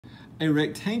A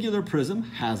rectangular prism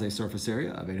has a surface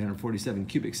area of 847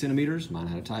 cubic centimeters. Mine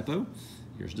had a typo.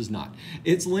 Yours does not.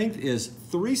 Its length is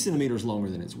 3 centimeters longer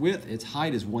than its width. Its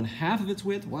height is 1/2 of its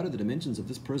width. What are the dimensions of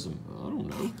this prism? I don't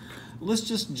know. Let's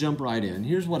just jump right in.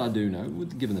 Here's what I do know,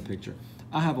 given the picture.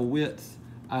 I have a width,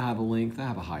 I have a length, I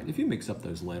have a height. If you mix up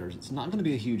those letters, it's not going to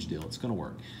be a huge deal. It's going to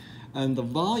work. And the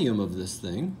volume of this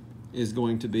thing is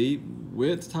going to be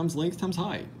width times length times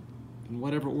height, in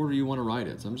whatever order you want to write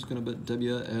it. So I'm just going to put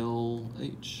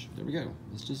WLH. There we go.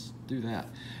 Let's just do that.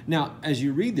 Now, as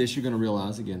you read this, you're going to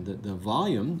realize, again, that the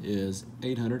volume is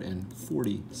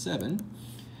 847.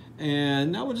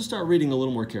 And now we'll just start reading a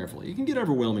little more carefully. It can get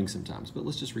overwhelming sometimes, but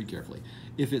let's just read carefully.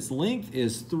 If its length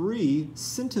is 3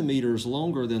 centimeters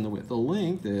longer than the width, the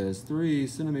length is 3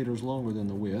 centimeters longer than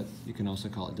the width. You can also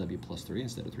call it W plus 3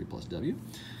 instead of 3 plus W.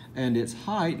 And its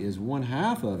height is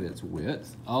 1/2 of its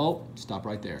width. Oh, stop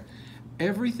right there.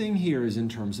 Everything here is in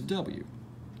terms of W.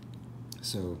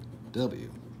 So W,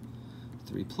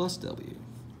 3 plus W,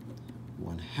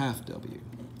 1/2 W.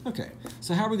 Okay,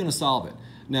 so how are we going to solve it?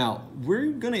 Now,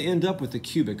 we're going to end up with the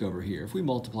cubic over here. If we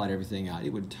multiplied everything out,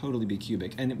 it would totally be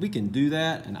cubic. And we can do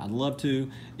that, and I'd love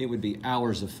to. It would be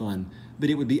hours of fun, but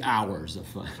it would be hours of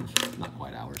fun. Not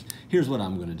quite hours. Here's what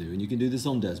I'm going to do, and you can do this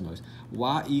on Desmos.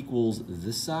 Y equals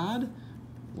this side.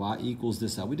 Y equals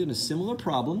this side. We did a similar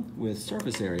problem with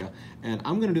surface area, and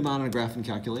I'm going to do mine on a graphing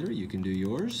calculator. You can do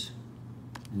yours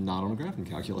not on a graphing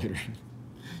calculator.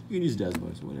 You can use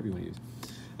Desmos, whatever you want to use.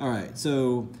 All right,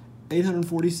 so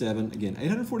 847, again,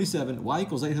 847, y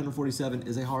equals 847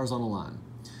 is a horizontal line.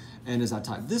 And as I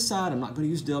type this side, I'm not going to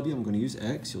use W, I'm going to use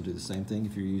X. You'll do the same thing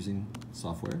if you're using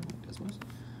software, Desmos.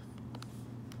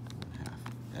 1/2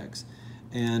 X.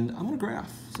 And I'm going to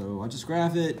graph. So I just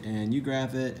graph it, and you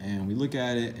graph it, and we look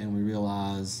at it, and we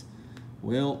realize,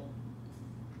 well,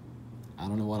 I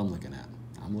don't know what I'm looking at.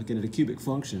 I'm looking at a cubic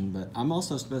function, but I'm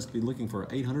also supposed to be looking for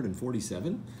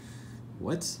 847.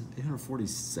 What?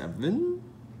 847?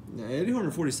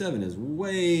 847 is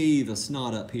way the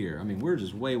snot up here. I mean, we're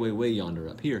just way, way, way yonder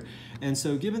up here. And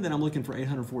so given that I'm looking for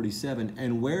 847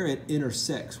 and where it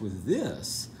intersects with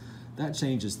this, that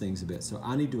changes things a bit. So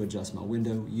I need to adjust my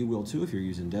window. You will too if you're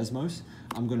using Desmos.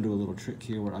 I'm going to do a little trick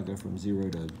here where I go from 0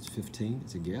 to 15.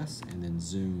 It's a guess. And then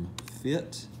zoom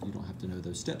fit. You don't have to know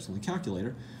those steps on the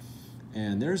calculator.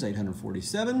 And there's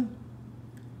 847.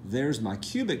 There's my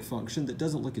cubic function that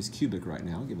doesn't look as cubic right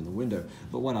now, given the window.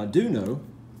 But what I do know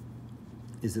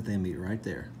is that they meet right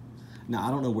there. Now,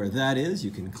 I don't know where that is.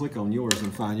 You can click on yours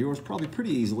and find yours probably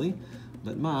pretty easily.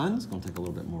 But mine is going to take a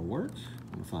little bit more work.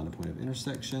 I'm going to find a point of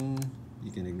intersection.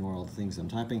 You can ignore all the things I'm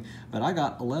typing. But I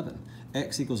got 11.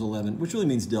 X equals 11, which really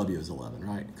means W is 11,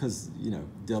 right? Because, you know,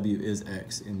 W is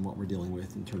X in what we're dealing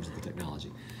with in terms of the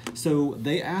technology. So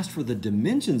they asked for the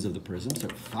dimensions of the prism. So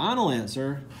final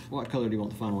answer, what color do you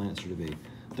want the final answer to be?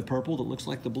 The purple that looks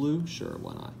like the blue? Sure,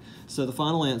 why not? So the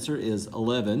final answer is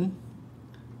 11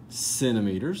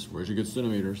 centimeters. Where's your good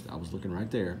centimeters? I was looking right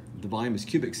there. The volume is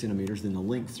cubic centimeters, then the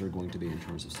lengths are going to be in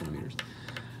terms of centimeters.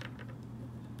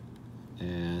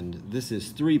 And this is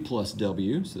 3 plus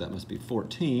W, so that must be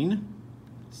 14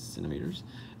 centimeters.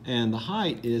 And the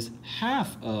height is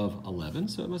half of 11,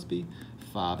 so it must be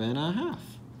 5.5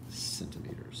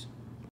 centimeters.